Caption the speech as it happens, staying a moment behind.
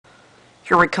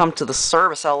Here we come to the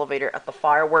service elevator at the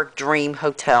Firework Dream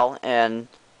Hotel in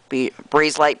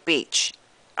Breeze Light Beach.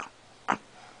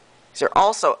 These are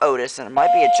also Otis, and it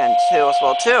might be a Gen 2 as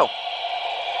well too.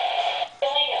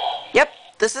 Yep,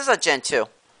 this is a Gen 2.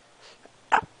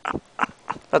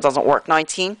 That doesn't work.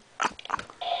 19.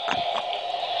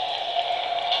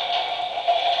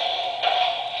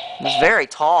 It's very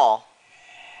tall.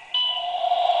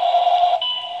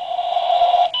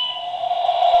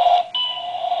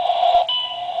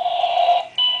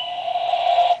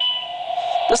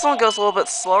 This one goes a little bit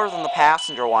slower than the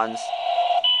passenger ones.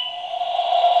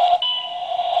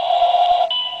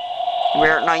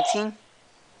 We're at 19.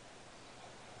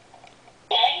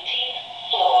 19th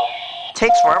floor.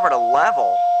 Takes forever to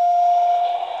level.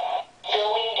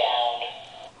 Going down.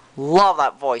 Love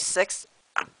that voice. 6.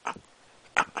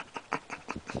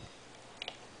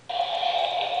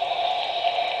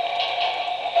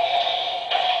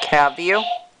 Cab view. Look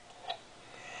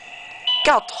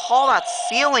how tall that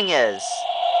ceiling is.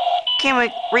 Can't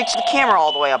even reach the camera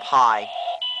all the way up high.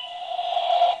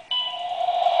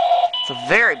 It's a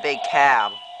very big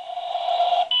cab.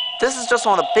 This is just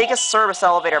one of the biggest service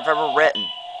elevators I've ever written.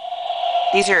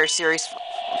 These are your Series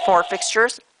 4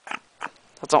 fixtures.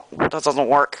 That doesn't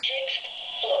work. 6th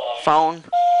floor. Phone.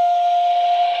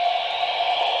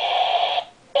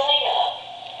 Going up.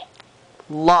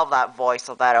 Love that voice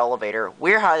of that elevator.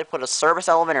 Weird how they put a service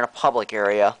elevator in a public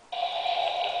area.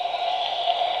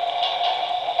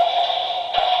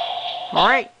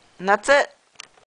 Alright, and that's it.